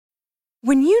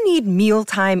When you need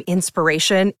mealtime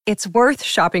inspiration, it's worth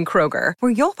shopping Kroger,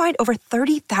 where you'll find over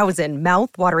 30,000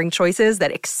 mouth-watering choices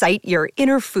that excite your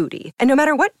inner foodie. And no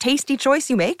matter what tasty choice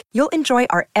you make, you'll enjoy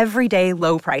our everyday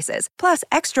low prices, plus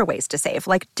extra ways to save,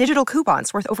 like digital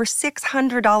coupons worth over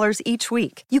 $600 each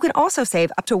week. You can also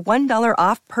save up to $1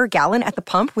 off per gallon at the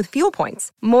pump with fuel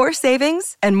points. More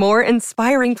savings and more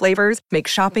inspiring flavors make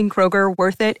shopping Kroger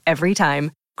worth it every time.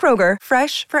 Kroger,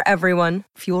 fresh for everyone.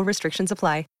 Fuel restrictions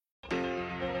apply.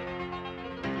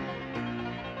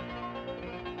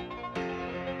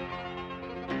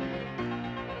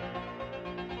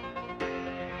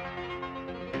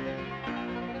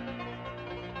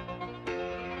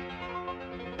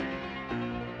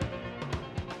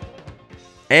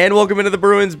 And welcome into the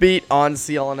Bruins Beat on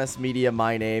CLNS Media.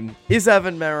 My name is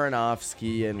Evan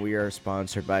Marinofsky, and we are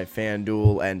sponsored by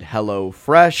FanDuel and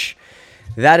HelloFresh.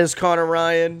 That is Conor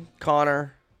Ryan.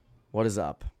 Conor, what is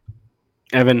up?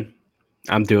 Evan,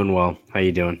 I'm doing well. How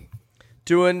you doing?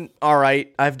 Doing all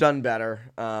right. I've done better.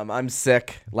 I'm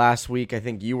sick. Last week, I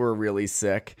think you were really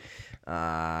sick,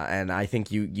 and I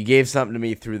think you gave something to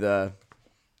me through the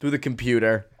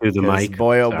computer. Through the mic?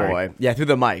 Boy, oh Sorry. boy. Yeah, through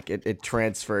the mic. It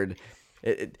transferred.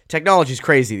 Technology's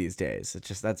crazy these days. It's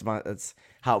just that's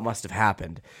how it must have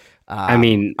happened.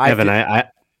 Evan, I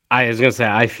was gonna say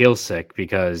I feel sick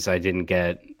because I didn't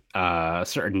get a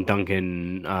certain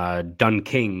Duncan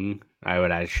I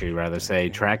would actually rather say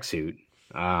tracksuit.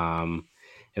 I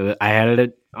had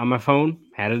it on my phone,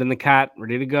 had it in the cot,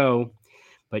 ready to go.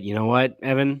 But you know what,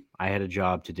 Evan? I had a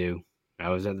job to do. I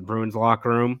was at the Bruins locker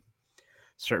room.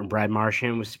 Certain Brad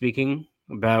Marchand was speaking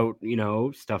about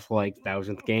stuff like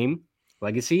 1,000th game.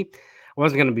 Legacy. I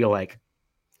wasn't gonna be like,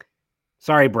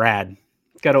 sorry, Brad,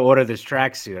 got to order this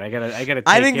tracksuit. I gotta.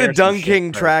 I think the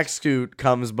Dunking tracksuit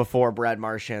comes before Brad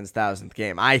Marchand's 1,000th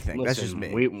game. I think that's just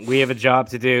me. We have a job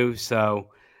to do,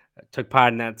 so I took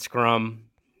part in that scrum.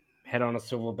 Head on a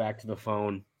swivel back to the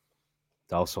phone.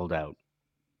 It's all sold out.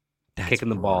 That's kicking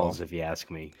the brutal. balls, if you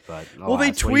ask me. But well, they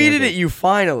tweeted at you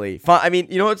finally. I mean,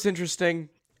 you know what's interesting?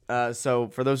 So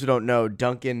for those who don't know,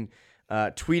 Duncan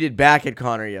tweeted back at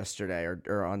Conor yesterday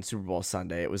or on Super Bowl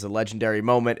Sunday. It was a legendary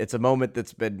moment. It's a moment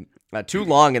that's been too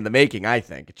long in the making, I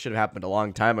think. It should have happened a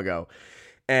long time ago.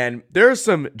 And there are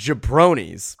some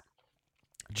jabronis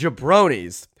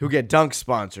who get dunk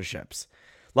sponsorships.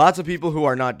 Lots of people who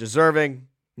are not deserving.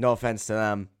 No offense to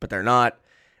them, but they're not.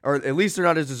 Or at least they're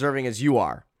not as deserving as you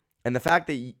are. And the fact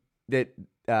that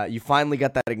you finally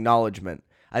got that acknowledgement,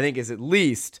 I think, is at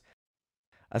least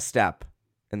a step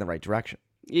in the right direction.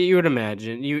 You would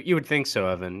imagine. You would think so,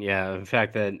 Evan. Yeah, the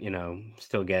fact that,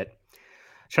 still get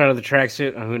shot of the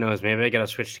tracksuit. Who knows? Maybe I got to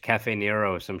switch to Cafe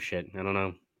Nero or some shit. I don't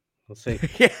know. We'll see.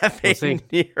 Cafe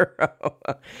Nero.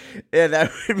 Yeah,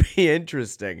 that would be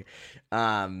interesting.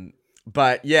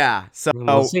 But yeah, so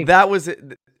that was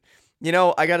it.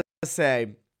 I got to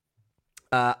say,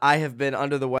 I have been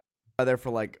under the weather for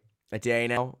like a day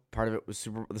now. Part of it was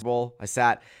Super Bowl.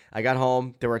 I got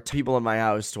home. There were two people in my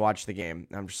house to watch the game.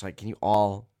 I'm just like, can you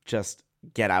all just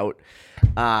get out?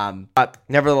 But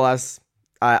nevertheless,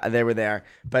 they were there.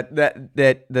 But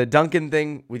the Duncan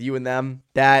thing with you and them,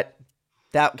 that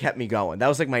kept me going. That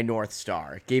was like my North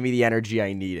Star. It gave me the energy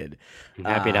I needed. I'm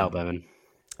happy to help, Evan.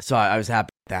 So I was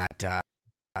happy that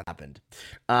happened.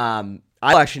 I'll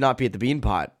actually not be at the Bean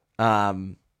Pot.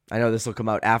 I know this will come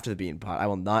out after the Bean Pot. I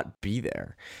will not be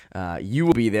there. You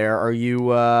will be there. Are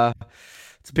you?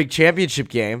 It's a big championship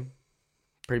game.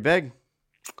 Pretty big.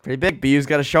 BU's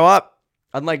got to show up.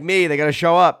 Unlike me, they got to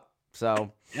show up.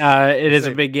 So it is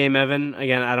a big game, Evan.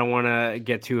 Again, I don't want to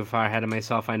get too far ahead of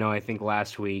myself. I think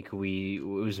last week it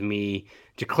was me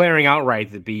declaring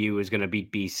outright that BU was going to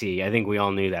beat BC. I think we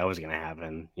all knew that was going to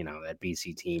happen. That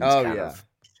BC team is kind of,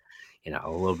 a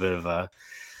little bit of a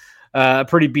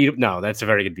pretty beat up. No, that's a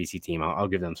very good BC team. I'll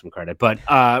give them some credit. But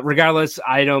regardless,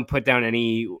 I don't put down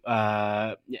any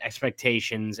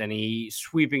expectations, any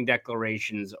sweeping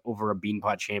declarations over a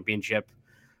Beanpot championship.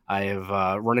 I have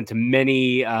run into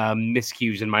many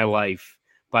miscues in my life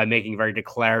by making very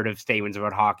declarative statements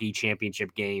about hockey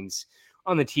championship games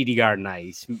on the TD Garden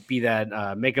ice. Be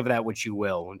that make of that what you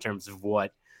will in terms of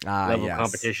what level of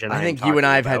competition. I think you and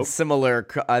I have had similar.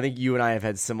 I think you and I have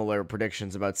had similar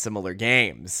predictions about similar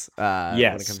games. When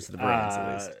it comes to the Bruins,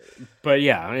 at least. But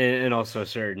yeah, and also a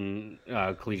certain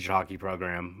collegiate hockey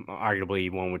program. Arguably,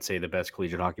 one would say the best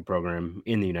collegiate hockey program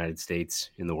in the United States,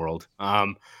 in the world.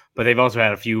 But they've also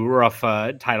had a few rough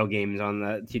title games on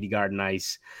the TD Garden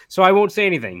ice. So I won't say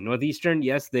anything. Northeastern,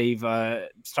 yes, they've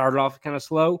started off kind of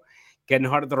slow, getting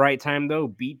hot at the right time though.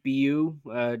 Beat BU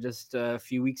just a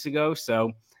few weeks ago,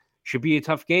 so should be a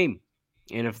tough game.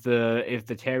 And if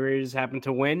the Terriers happen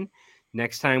to win,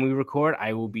 Next time we record,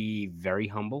 I will be very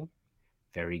humble,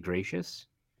 very gracious.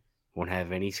 Won't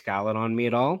have any scarlet on me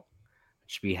at all.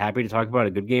 Should be happy to talk about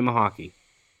a good game of hockey.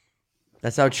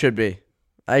 That's how it should be.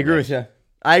 I agree with you.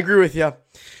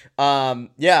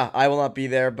 Yeah, I will not be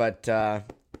there, but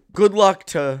good luck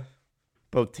to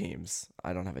both teams.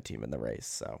 I don't have a team in the race,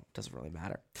 so it doesn't really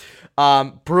matter.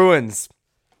 Bruins.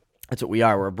 That's what we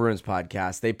are. We're a Bruins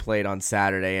podcast. They played on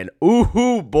Saturday, and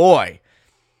ooh boy.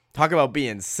 Talk about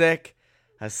being sick.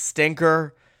 A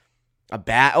stinker.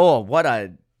 What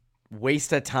a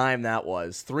waste of time that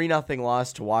was. 3-0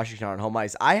 loss to Washington on home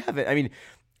ice.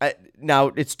 Now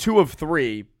it's 2 of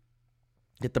 3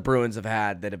 that the Bruins have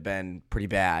had that have been pretty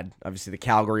bad. Obviously the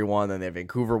Calgary one, then they have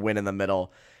Vancouver win in the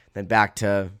middle, then back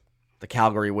to the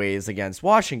Calgary ways against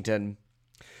Washington.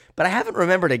 But I haven't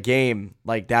remembered a game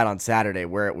like that on Saturday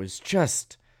where it was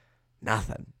just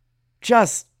nothing.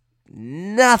 Just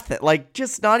nothing. Like,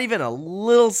 just not even a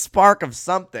little spark of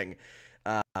something.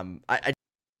 I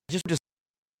just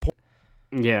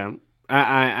Yeah.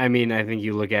 I mean, I think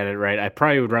you look at it right. I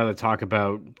probably would rather talk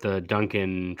about the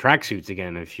Duncan tracksuits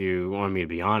again, if you want me to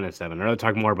be honest, Evan. I'd rather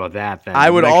talk more about that than I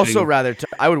would also rather.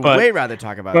 I would way rather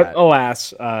talk about that.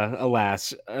 Alas,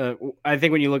 I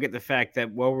think when you look at the fact that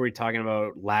what were we talking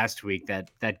about last week,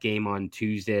 that game on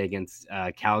Tuesday against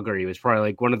Calgary was probably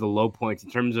like one of the low points in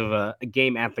terms of a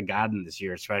game at the Garden this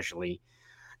year, especially.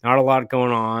 Not a lot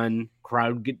going on.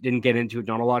 Crowd didn't get into it.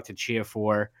 Not a lot to cheer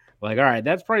for. Like, all right,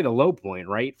 that's probably the low point,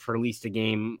 right? For at least a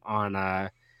game on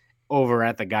over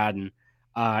at the Garden.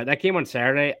 That game on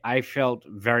Saturday, I felt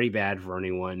very bad for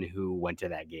anyone who went to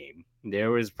that game. There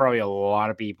was probably a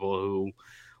lot of people who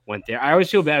went there. I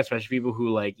always feel bad, especially people who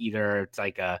like either it's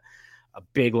like a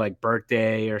big like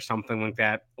birthday or something like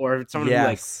that, or if it's someone who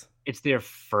like it's their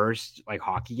first like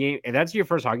hockey game. If that's your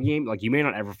first hockey game, like you may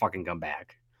not ever fucking come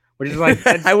back, which is like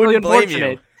that's I wouldn't really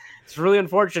blame you. It's really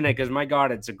unfortunate because my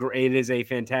God, it is a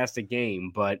fantastic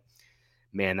game, but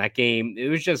man, that game, it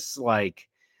was just like,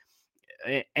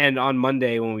 and on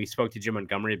Monday when we spoke to Jim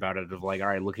Montgomery about it, of like, all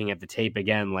right, looking at the tape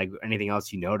again, like anything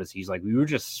else you notice, he's like, we were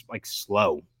just like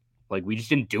slow, like we just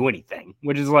didn't do anything,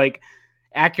 which is like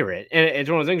accurate. And it's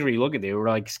one of those things where you look at, they were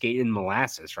like skating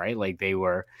molasses, right? Like they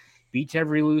were beat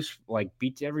every loose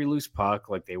puck,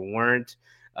 like they weren't.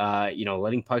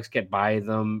 Letting pucks get by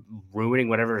them, ruining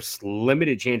whatever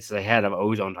limited chances they had of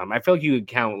ozone time. I feel like you could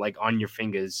count like on your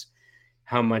fingers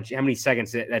how many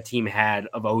seconds that team had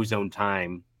of ozone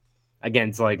time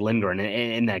against like Lindgren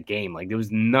in that game. Like there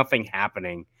was nothing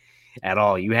happening at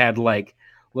all. You had like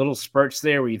little spurts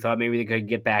there where you thought maybe they could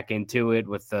get back into it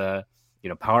with the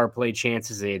power play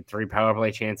chances. They had 3 power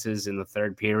play chances in the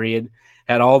third period.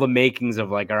 Had all the makings of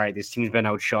like, all right, this team's been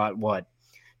outshot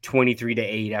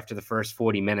 23-8 after the first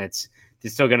 40 minutes.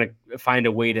 They're still going to find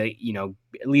a way to,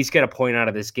 at least get a point out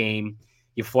of this game.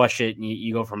 You flush it and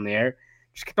you go from there.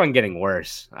 Just kept on getting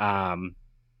worse.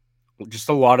 Just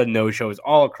a lot of no-shows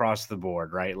all across the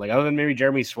board, right? Like other than maybe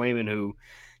Jeremy Swayman, who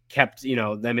kept,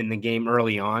 them in the game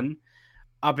early on,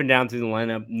 up and down through the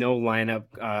lineup, no lineup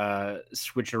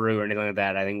switcheroo or anything like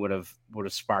that, I think would have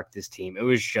sparked this team. It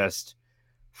was just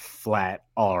flat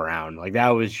all around. Like that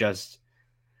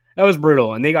was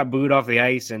brutal, and they got booed off the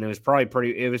ice, and it was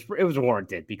probably it was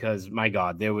warranted because my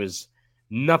God, there was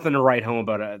nothing to write home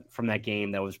about it from that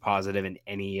game that was positive in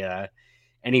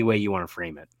any way you want to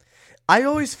frame it. I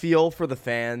always feel for the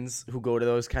fans who go to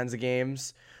those kinds of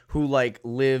games, who like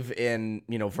live in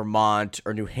Vermont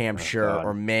or New Hampshire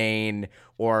or Maine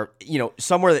or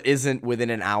somewhere that isn't within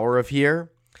an hour of here.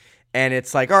 And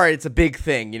it's like, all right, it's a big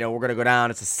thing. We're going to go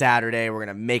down. It's a Saturday. We're going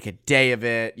to make a day of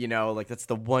it. Like that's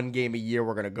the one game a year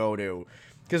we're going to go to.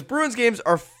 Because Bruins games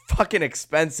are fucking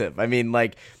expensive. I mean,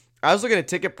 like, I was looking at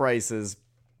ticket prices.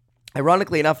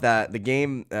 Ironically enough, that the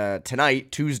game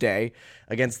tonight, Tuesday,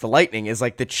 against the Lightning is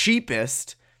like the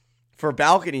cheapest for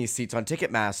balcony seats on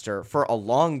Ticketmaster for a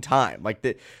long time. Like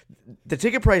the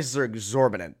ticket prices are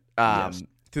exorbitant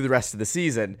through the rest of the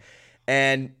season.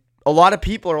 And a lot of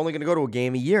people are only going to go to a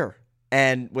game a year.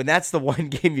 And when that's the one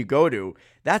game you go to,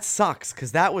 that sucks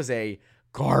because that was a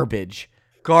garbage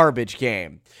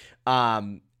game.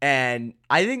 And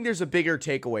I think there's a bigger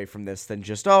takeaway from this than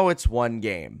just, it's one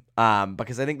game.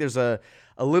 Because I think there's a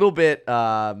little bit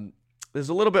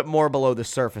more below the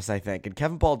surface, I think. And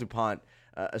Kevin Paul DuPont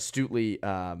astutely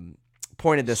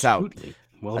pointed this out.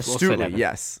 Well astutely,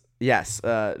 said, yes.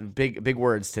 Big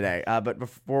words today. But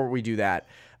before we do that,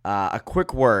 a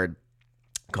quick word,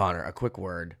 Connor,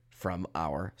 from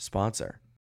our sponsor.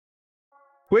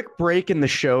 Quick break in the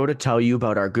show to tell you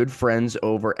about our good friends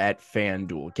over at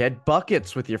FanDuel. Get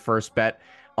buckets with your first bet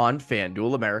on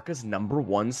FanDuel, America's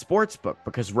 #1 sportsbook,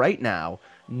 because right now,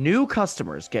 new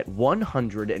customers get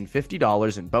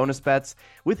 $150 in bonus bets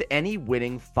with any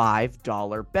winning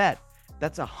 $5 bet.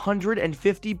 That's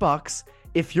 $150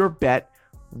 if your bet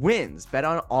wins. Bet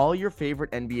on all your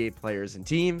favorite NBA players and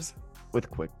teams with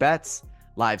quick bets,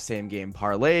 live same-game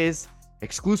parlays,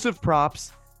 exclusive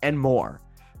props, and more.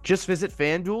 Just visit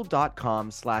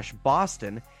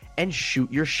FanDuel.com/Boston and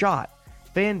shoot your shot.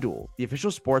 FanDuel, the official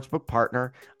sportsbook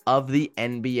partner of the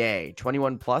NBA.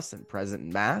 21 plus and present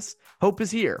in Mass. Hope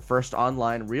is here. First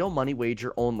online real money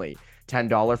wager only.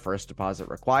 $10 first deposit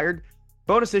required.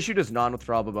 Bonus issued as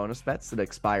non-withdrawable bonus bets that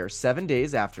expire 7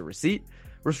 days after receipt.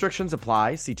 Restrictions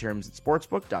apply. See terms at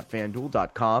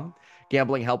sportsbook.fanduel.com.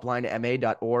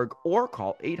 gamblinghelplinema.org or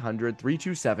call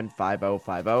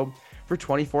 800-327-5050 for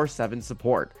 24/7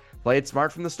 support. Play it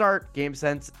smart from the start.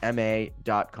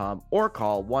 GameSenseMA.com or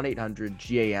call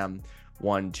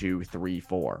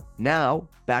 1-800-GAM-1234. Now,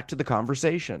 back to the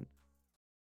conversation.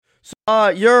 So,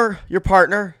 your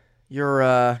partner,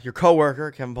 your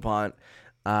coworker, Kevin Pont,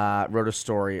 wrote a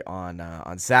story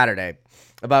on Saturday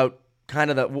about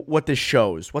kind of what this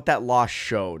shows, what that loss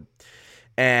showed.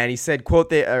 And he said, quote,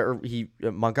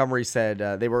 Montgomery said,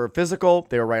 they were physical.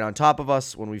 They were right on top of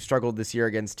us. When we've struggled this year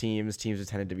against teams have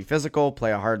tended to be physical,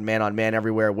 play a hard man-on-man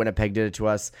everywhere. Winnipeg did it to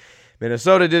us.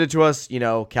 Minnesota did it to us.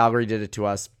 Calgary did it to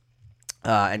us.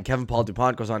 And Kevin Paul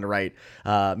DuPont goes on to write,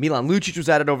 Milan Lucic was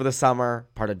added over the summer,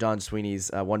 part of Don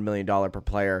Sweeney's $1 million per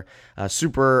player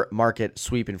supermarket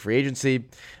sweep in free agency.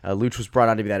 Luch was brought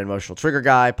on to be that emotional trigger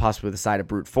guy, possibly with a side of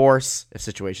brute force if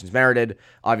situations merited.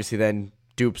 Obviously, then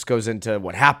Dupes goes into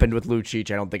what happened with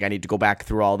Lucic. I don't think I need to go back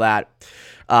through all that.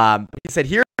 He said,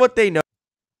 here's what they know.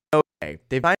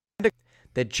 They find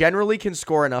that generally can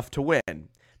score enough to win,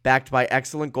 backed by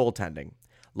excellent goaltending.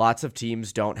 Lots of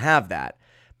teams don't have that.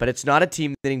 But it's not a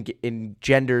team that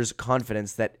engenders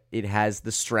confidence that it has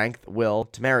the strength, will,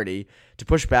 temerity to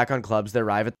push back on clubs that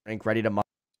arrive at the rink ready to muscle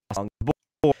the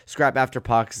ball, scrap after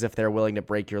pucks as if they're willing to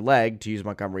break your leg, to use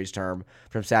Montgomery's term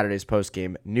from Saturday's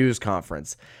postgame news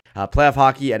conference. Playoff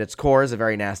hockey at its core is a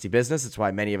very nasty business. It's why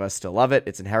many of us still love it.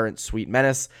 Its inherent sweet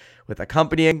menace with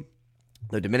accompanying,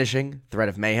 though diminishing, threat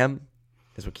of mayhem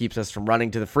is what keeps us from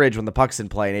running to the fridge when the puck's in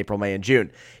play in April, May, and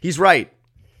June. He's right.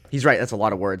 He's right. That's a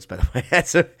lot of words, by the way.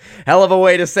 That's a hell of a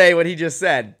way to say what he just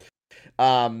said.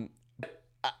 I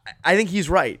think he's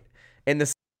right in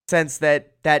the sense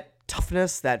that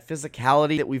toughness, that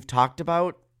physicality that we've talked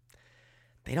about,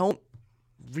 they don't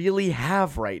really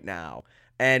have right now.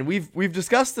 And we've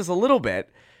discussed this a little bit,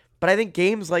 but I think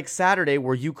games like Saturday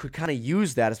where you could kind of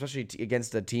use that, especially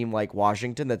against a team like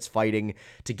Washington that's fighting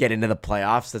to get into the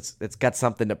playoffs, that's got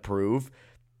something to prove.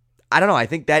 I don't know. I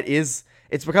think it's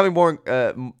becoming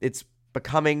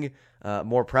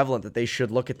more prevalent that they should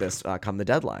look at this come the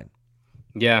deadline.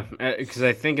 Yeah, because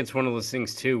I think it's one of those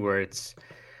things too where it's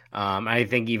I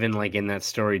think even like in that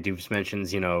story Dupes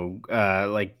mentions,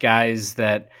 like guys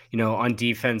that, on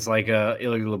defense like Ilya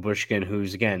Lyubushkin,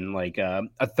 who's again like a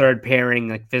third pairing,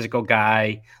 like physical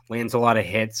guy, lands a lot of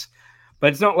hits.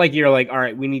 But it's not like you're like, all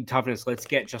right, we need toughness. Let's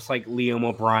get just like Liam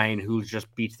O'Brien, who just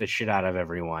beats the shit out of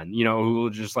everyone, who will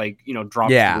just like,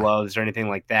 drop the gloves or anything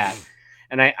like that.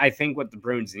 And I think what the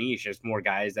Bruins need is just more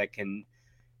guys that can,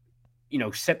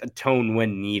 set the tone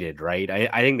when needed, right?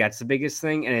 I think that's the biggest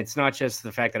thing. And it's not just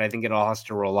the fact that I think it all has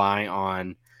to rely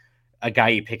on a guy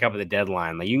you pick up at the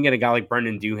deadline. Like you can get a guy like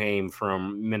Brendan Duhaime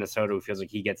from Minnesota who feels like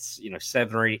he gets,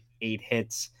 7 or 8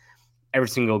 hits every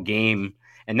single game.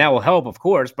 And that will help, of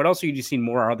course, but also you just see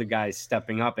more other guys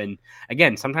stepping up. And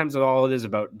again, sometimes all it is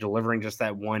about delivering just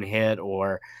that one hit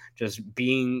or just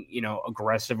being,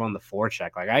 aggressive on the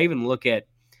forecheck. Like I even look at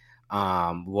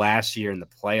last year in the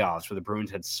playoffs where the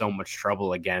Bruins had so much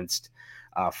trouble against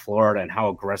Florida and how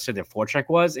aggressive their forecheck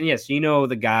was. And yes,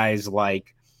 the guys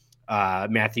like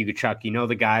Matthew Tkachuk,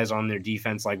 the guys on their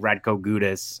defense like Radko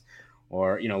Gudas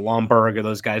or, Lomberg or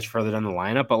those guys further down the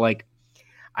lineup. But like,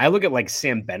 I look at like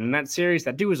Sam Bennett in that series.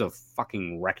 That dude was a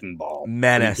fucking wrecking ball.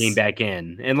 Menace. He came back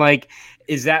in. And like,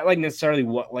 is that like necessarily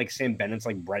what like Sam Bennett's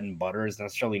like bread and butter is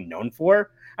necessarily known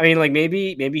for? I mean, like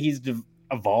maybe he's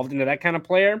evolved into that kind of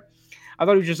player. I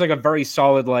thought he was just like a very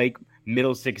solid like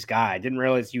middle six guy. I didn't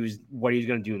realize what he was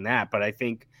going to do in that. But I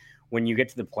think when you get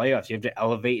to the playoffs, you have to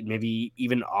elevate and maybe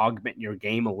even augment your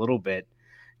game a little bit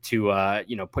to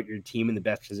put your team in the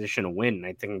best position to win. And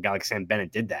I think a guy like Sam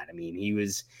Bennett did that. I mean,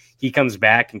 he comes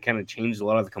back and kind of changed a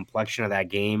lot of the complexion of that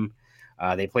game.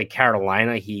 They play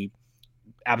Carolina. He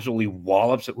absolutely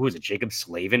wallops. Who was it? Jacob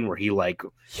Slavin, where he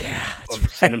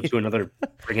sent him to another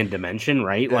friggin' dimension,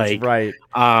 right? That's right.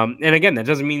 And again, that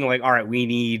doesn't mean like, all right, we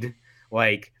need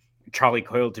like Charlie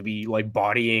Coyle to be like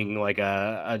bodying like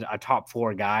a top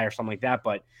 4 guy or something like that.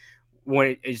 But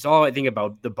when it's all I think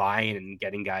about the buy-in and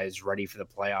getting guys ready for the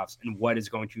playoffs and what is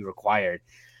going to be required.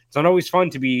 It's not always fun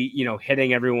to be,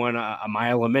 hitting everyone a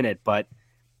mile a minute, but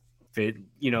if it,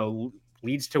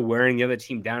 leads to wearing the other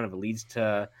team down, if it leads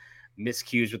to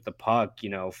miscues with the puck,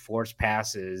 forced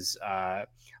passes,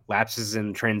 lapses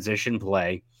in transition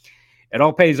play, it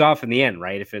all pays off in the end,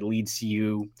 right? If it leads to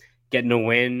you getting a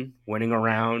win, winning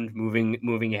around,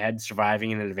 moving ahead,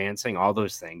 surviving and advancing, all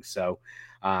those things. So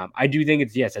I do think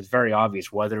it's very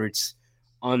obvious, whether it's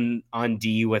on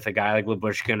D with a guy like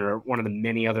Lyubushkin or one of the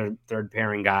many other third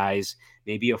pairing guys,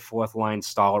 maybe a fourth line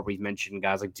stalwart. We've mentioned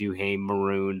guys like Duhaime,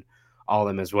 Maroon, all of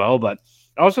them as well, but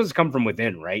it also has come from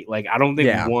within, right? Like, I don't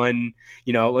think one,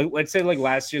 let's say like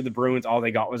last year, the Bruins, all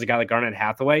they got was a guy like Garnet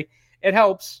Hathaway. It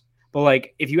helps, but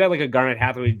like, if you had like a Garnet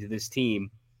Hathaway to this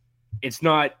team, it's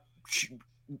not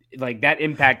like that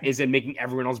impact isn't making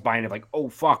everyone else buying it. Like, oh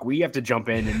fuck, we have to jump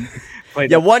in and play.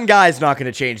 One guy's not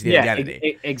going to change the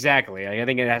identity. Exactly. I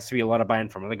think it has to be a lot of buy-in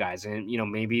from other guys, and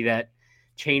maybe that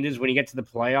changes when you get to the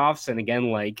playoffs. And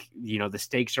again, like the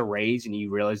stakes are raised, and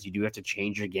you realize you do have to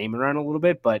change your game around a little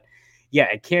bit. But yeah,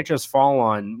 it can't just fall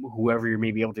on whoever you're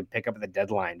maybe able to pick up at the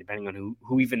deadline, depending on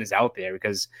who even is out there.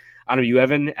 Because I don't know, you,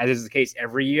 Evan, as is the case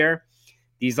every year,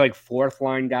 these like fourth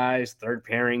line guys, third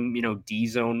pairing, D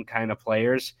zone kind of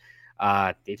players,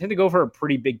 they tend to go for a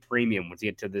pretty big premium once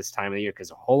you get to this time of the year,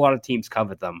 because a whole lot of teams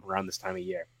covet them around this time of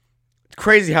year. It's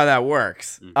crazy how that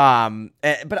works.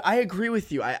 But I agree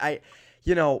with you. I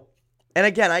and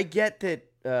again, I get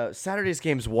that Saturday's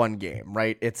game's one game,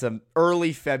 right? It's an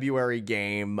early February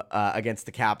game against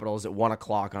the Capitals at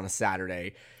 1:00 on a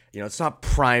Saturday. It's not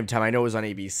prime time. I know it was on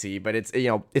ABC, but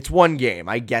it's one game.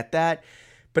 I get that.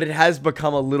 But it has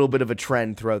become a little bit of a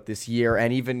trend throughout this year,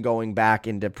 and even going back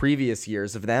into previous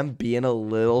years, of them being a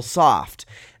little soft.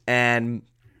 And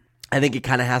I think it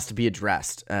kind of has to be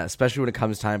addressed, especially when it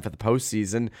comes time for the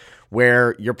postseason,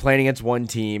 where you're playing against one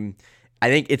team. I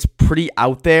think it's pretty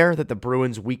out there that the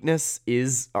Bruins' weakness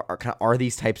are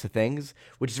these types of things,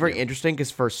 which is very interesting, because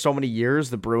for so many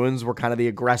years the Bruins were kind of the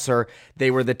aggressor.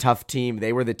 They were the tough team.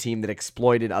 They were the team that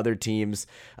exploited other teams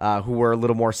who were a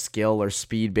little more skill or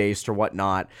speed based or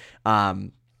whatnot.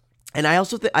 And I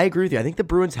also I agree with you. I think the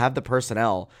Bruins have the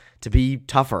personnel to be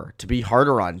tougher, to be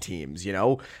harder on teams.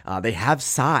 They have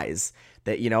size.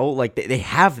 That they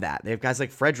have that. They have guys like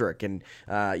Frederick, and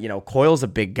Coyle's a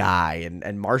big guy,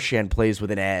 and Marchand plays with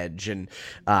an edge, and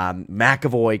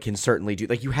McAvoy can certainly do.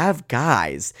 Like, you have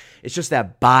guys. It's just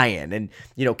that buy-in, and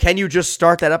can you just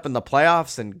start that up in the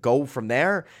playoffs and go from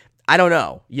there? I don't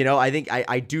know.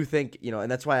 I do think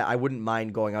and that's why I wouldn't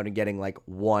mind going out and getting like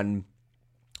one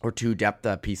or two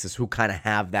depth pieces who kind of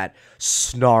have that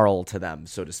snarl to them,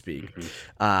 so to speak.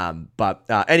 But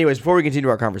anyways, before we continue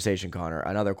our conversation, Connor,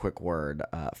 another quick word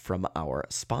from our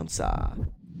sponsor.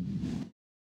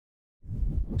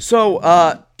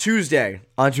 So Tuesday,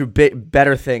 onto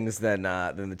better things than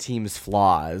the team's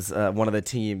flaws. One of the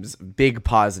team's big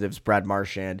positives, Brad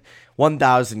Marchand,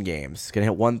 1,000 games. Going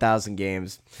to hit 1,000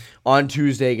 games on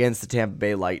Tuesday against the Tampa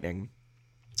Bay Lightning.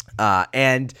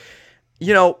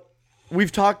 We've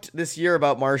talked this year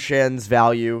about Marchand's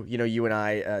value. You and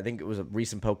I think it was a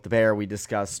recent Poke the Bear. We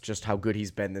discussed just how good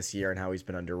he's been this year and how he's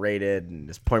been underrated, and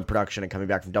his point production and coming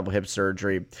back from double hip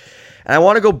surgery. And I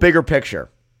want to go bigger picture.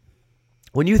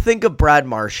 When you think of Brad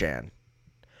Marchand,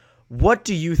 what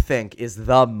do you think is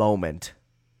the moment,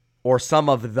 or some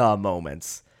of the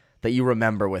moments, that you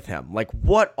remember with him? Like,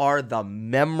 what are the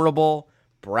memorable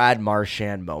Brad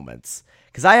Marchand moments?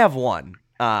 Because I have one.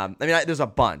 There's a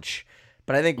bunch.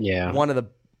 But I think one of the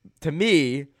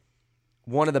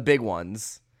big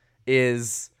ones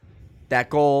is that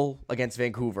goal against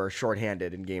Vancouver,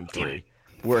 shorthanded in Game 3,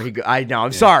 where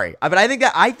I'm sorry, but I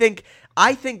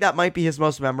think that might be his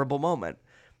most memorable moment,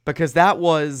 because that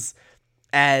was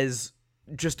as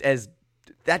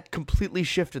that completely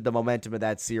shifted the momentum of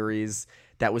that series.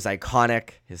 That was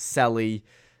iconic. His celly,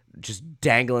 just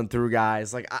dangling through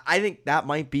guys. Like, I think that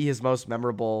might be his most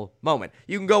memorable moment.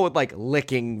 You can go with like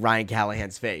licking Ryan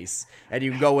Callahan's face, and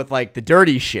you can go with like the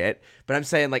dirty shit, but I'm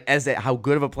saying, like, how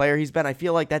good of a player he's been, I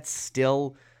feel like that's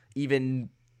still, even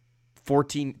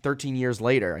 13 years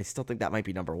later, I still think that might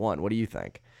be number one. What do you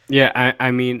think? Yeah,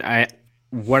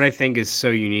 what I think is so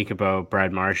unique about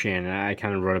Brad Marchand, and I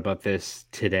kind of wrote about this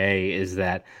today, is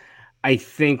that I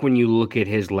think when you look at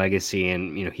his legacy,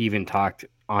 and he even talked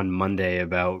on Monday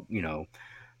about,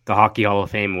 the Hockey Hall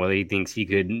of Fame, whether he thinks he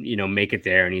could, make it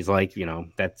there. And he's like,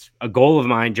 that's a goal of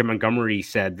mine. Jim Montgomery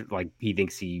said, like, he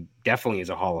thinks he definitely is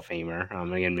a Hall of Famer.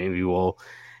 Again, maybe we'll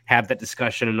have that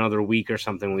discussion another week or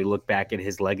something when we look back at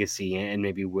his legacy and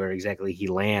maybe where exactly he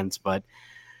lands. But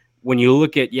when you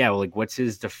look at, like what's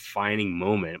his defining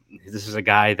moment? This is a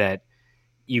guy that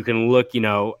you can look,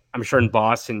 I'm sure in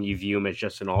Boston you view him as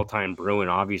just an all-time Bruin,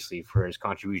 obviously, for his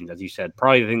contributions. As you said,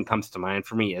 probably the thing that comes to mind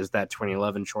for me is that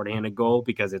 2011 shorthanded goal,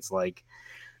 because it's like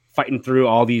fighting through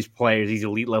all these players, these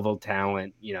elite level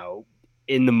talent,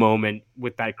 in the moment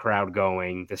with that crowd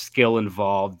going, the skill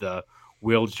involved, the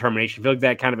will, determination. I feel like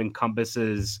that kind of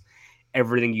encompasses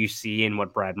everything you see in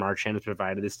what Brad Marchand has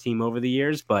provided this team over the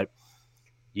years. But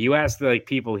you ask the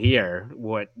people here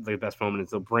what the best moment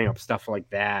is, they'll bring up stuff like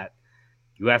that.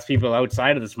 You ask people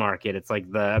outside of this market, it's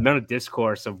like the amount of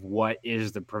discourse of what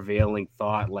is the prevailing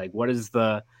thought, like what is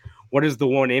the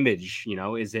one image,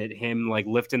 is it him like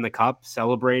lifting the cup,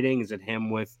 celebrating? Is it him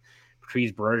with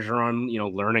Patrice Bergeron,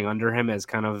 learning under him as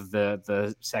kind of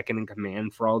the second in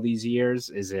command for all these years?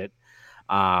 Is it,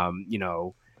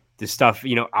 the stuff,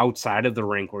 outside of the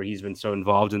rink where he's been so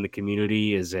involved in the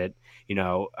community? Is it,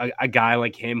 a guy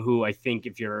like him who I think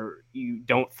if you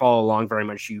don't follow along very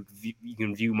much, you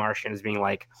can view Marchand as being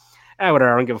like,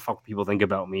 whatever, I don't give a fuck what people think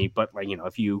about me. But like,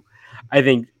 if you, I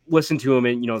think, listen to him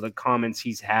and, the comments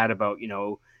he's had about,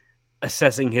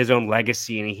 assessing his own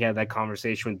legacy. And he had that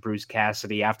conversation with Bruce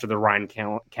Cassidy after the Ryan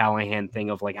Callahan thing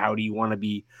of like, how do you want to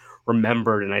be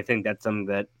remembered? And I think that's something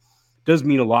that does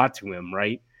mean a lot to him,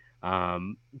 right?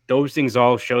 Those things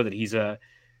all show that he's a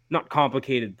not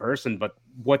complicated person, but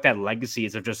what that legacy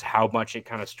is of just how much it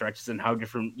kind of stretches and how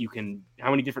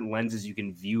many different lenses you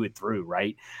can view it through,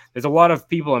 right? There's a lot of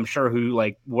people, I'm sure, who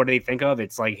like, what do they think of?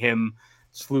 It's like him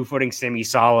slew footing Sami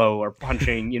Salo or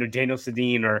punching, Daniel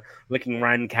Sedin or licking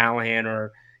Ryan Callahan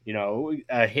or,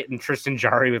 hitting Tristan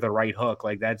Jarry with a right hook.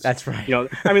 Like that's right.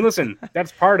 I mean, listen,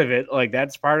 that's part of it. Like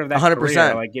that's part of that 100%.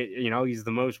 Career. Like, he's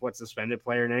the most suspended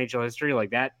player in NHL history.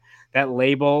 Like that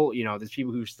label, there's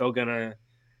people who are still going to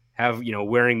have,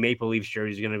 wearing Maple Leafs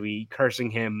jerseys going to be cursing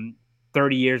him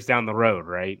 30 years down the road.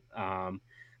 Right.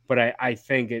 But I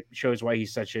think it shows why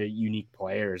he's such a unique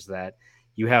player is that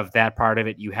you have that part of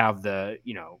it. You have the,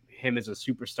 him as a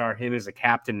superstar, him as a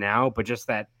captain now, but just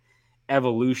that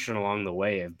evolution along the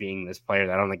way of being this player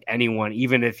that I don't think anyone,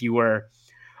 even if you were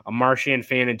a Marchand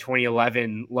fan in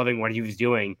 2011, loving what he was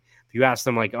doing, if you ask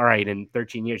them like, all right, in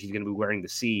 13 years, he's going to be wearing the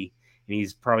C and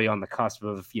he's probably on the cusp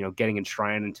of, getting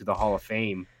enshrined into the Hall of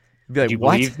Fame. Like, do you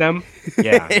what? believe them?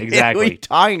 Yeah, exactly. What are you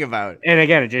talking about? And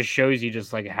again, it just shows you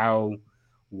just like how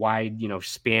wide,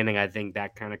 spanning I think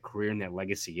that kind of career and that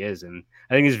legacy is. And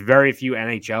I think there's very few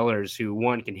NHLers who,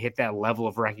 one, can hit that level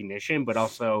of recognition, but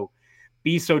also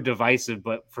be so divisive,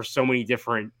 but for so many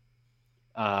different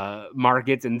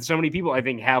markets. And so many people, I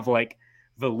think, have like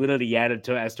validity added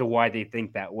to as to why they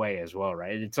think that way as well,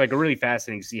 right? It's like a really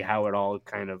fascinating to see how it all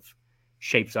kind of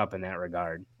shapes up in that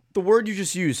regard. The word you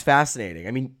just used, fascinating.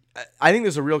 I mean, I think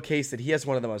there's a real case that he has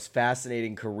one of the most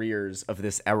fascinating careers of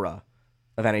this era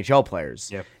of NHL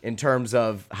players in terms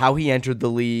of how he entered the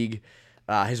league,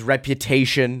 his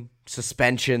reputation,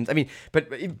 suspensions. I mean,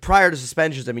 but prior to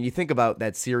suspensions, I mean, you think about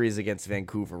that series against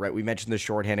Vancouver, right? We mentioned the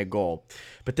shorthanded goal,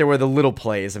 but there were the little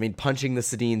plays. I mean, punching the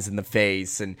Sedins in the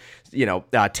face and,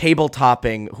 table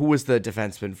topping. Who was the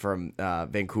defenseman from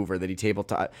Vancouver that he table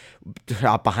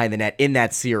top behind the net in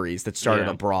that series that started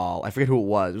a brawl? I forget who it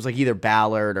was. It was like either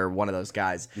Ballard or one of those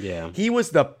guys. Yeah. He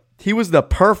was the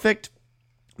perfect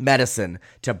medicine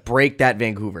to break that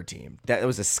Vancouver team. That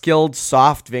was a skilled,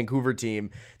 soft Vancouver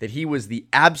team that he was the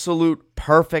absolute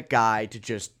perfect guy to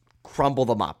just crumble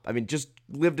them up. I mean, just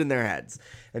lived in their heads,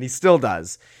 and he still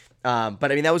does.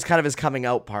 But I mean, that was kind of his coming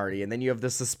out party. And then you have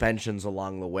the suspensions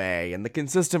along the way and the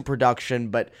consistent production,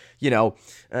 but it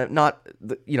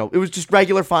was just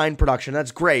regular fine production.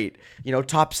 That's great.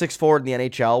 Top 6 forward in the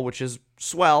NHL, which is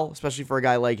swell, especially for a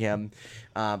guy like him.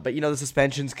 But the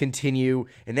suspensions continue,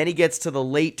 and then he gets to the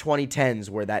late 2010s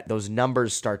where those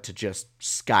numbers start to just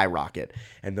skyrocket,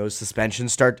 and those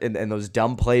suspensions start and those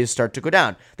dumb plays start to go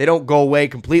down. They don't go away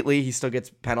completely. He still gets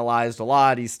penalized a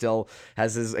lot. He still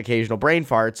has his occasional brain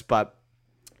farts, but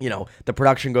the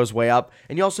production goes way up.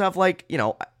 And you also have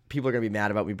people are going to be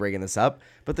mad about me bringing this up,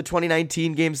 but the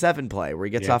 2019 Game 7 play where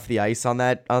he gets off the ice on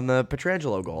the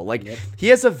Pietrangelo goal. He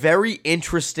has a very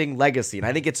interesting legacy, and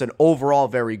I think it's an overall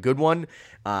very good one.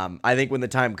 I think when the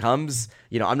time comes,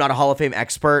 I'm not a Hall of Fame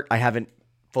expert. I haven't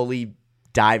fully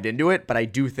dived into it, but I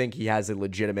do think he has a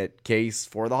legitimate case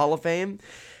for the Hall of Fame.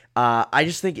 I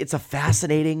just think it's a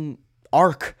fascinating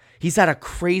arc. He's had a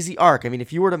crazy arc. I mean,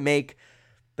 if you were to make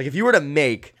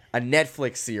a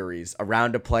Netflix series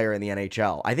around a player in the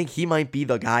NHL, I think he might be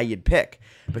the guy you'd pick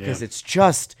because it's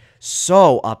just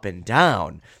so up and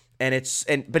down.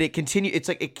 but it continues. It's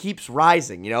like it keeps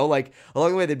rising. Like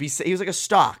along the way he was like a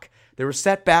stock. There were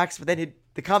setbacks, but then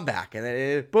the comeback, and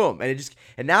then boom,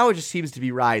 and now it just seems to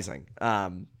be rising.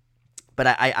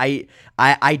 But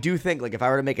I do think, like, if I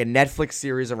were to make a Netflix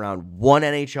series around one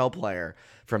NHL player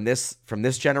from this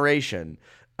generation,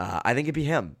 I think it'd be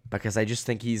him, because I just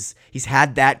think he's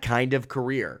had that kind of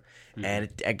career. Mm-hmm. And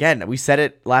again, we said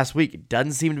it last week, it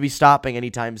doesn't seem to be stopping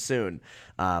anytime soon,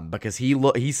 because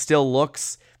he still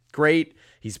looks great.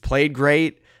 He's played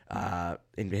great,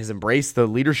 and has embraced the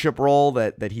leadership role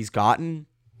that he's gotten.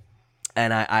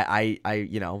 And I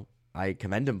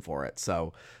commend him for it.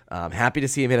 So happy to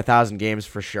see him hit 1,000 games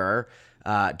for sure.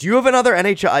 Do you have another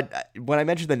NHL? When I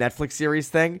mentioned the Netflix series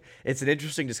thing, it's an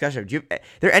interesting discussion. Are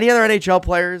there any other NHL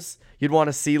players you'd want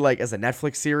to see, like, as a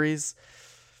Netflix series?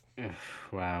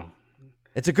 Wow,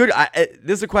 it's a good.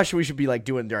 This is a question we should be like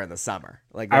doing during the summer.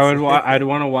 Like, I'd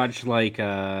want to watch like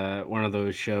one of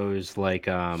those shows like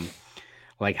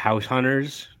House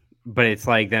Hunters. But it's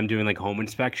like them doing like home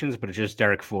inspections, but it's just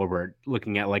Derek Forbort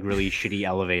looking at like really shitty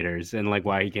elevators and like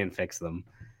why he can't fix them.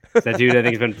 That dude, I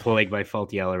think, has been plagued by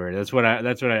faulty elevators. That's what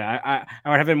I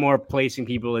would have been more placing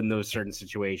people in those certain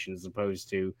situations as opposed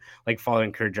to like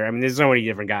following career. I mean, there's so many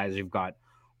different guys who've got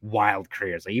wild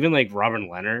careers. Like even like Robin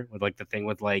Leonard with like the thing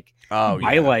with like also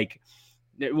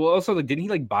like didn't he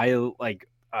like buy like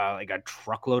a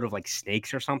truckload of like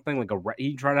snakes or something? Like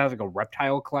he tried to have like a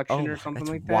reptile collection or something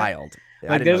like that. Wild. Yeah,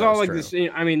 like there's all like true. This.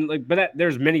 I mean, like, but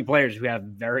there's many players who have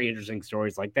very interesting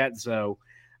stories like that. So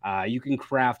you can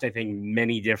craft, I think,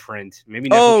 many different. Maybe.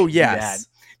 Yes.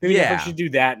 Maybe Netflix should do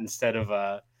that instead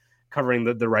of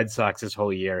covering the Red Sox this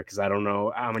whole year, because I don't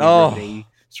know how many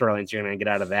storylines you're going to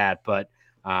get out of that. But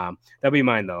that'd be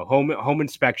mine though. Home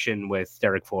inspection with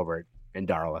Derek Forbort and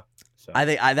Darla. So I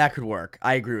think that could work.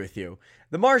 I agree with you.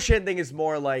 The Marchand thing is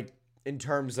more like in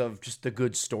terms of just a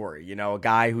good story, a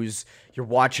guy who's you're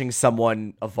watching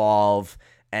someone evolve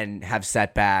and have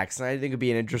setbacks. And I think it'd be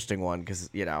an interesting one because,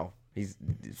 he's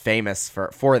famous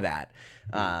for that.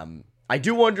 I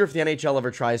do wonder if the NHL ever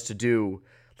tries to do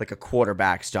like a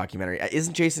quarterbacks documentary.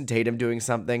 Isn't Jason Tatum doing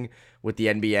something with the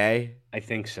NBA? I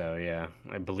think so. Yeah,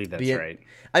 I believe that's right.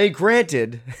 I mean,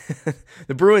 granted,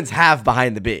 the Bruins have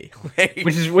Behind the B,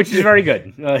 which is very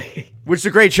good. Which is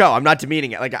a great show. I'm not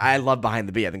demeaning it. Like, I love Behind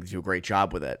the B. I think they do a great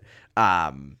job with it.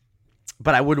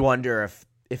 But I would wonder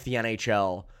if the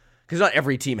NHL, because not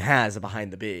every team has a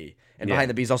Behind the B, and Behind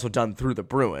the B is also done through the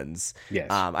Bruins. Yes.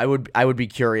 I would be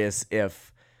curious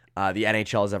if the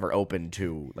NHL is ever open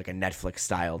to like a Netflix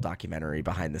style documentary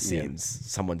behind the scenes,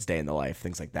 someone's day in the life,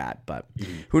 things like that. But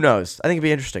who knows? I think it'd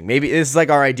be interesting. Maybe this is like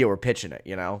our idea. We're pitching it,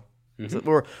 So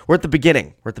we're at the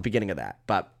beginning. We're at the beginning of that.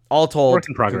 But all told, work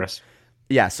in progress.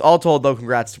 Yes, all told though,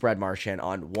 congrats to Brad Marchand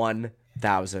on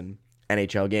 1,000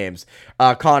 NHL games.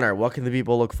 Conor, what can the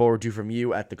people look forward to from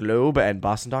you at the Globe and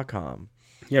Boston.com?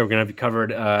 Yeah, we're gonna be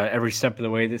covered every step of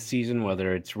the way this season,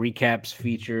 whether it's recaps,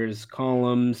 features,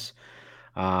 columns.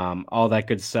 All that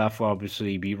good stuff. We'll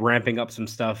obviously be ramping up some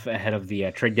stuff ahead of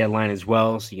the trade deadline as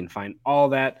well. So you can find all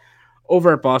that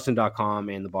over at Boston.com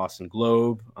and the Boston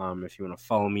Globe. If you want to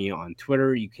follow me on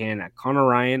Twitter, you can at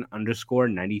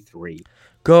ConorRyan_93.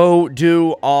 Go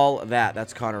do all that.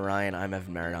 That's Conor Ryan. I'm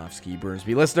Evan Marinovsky. Bruins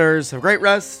Beat listeners, have a great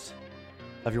rest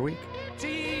of your week.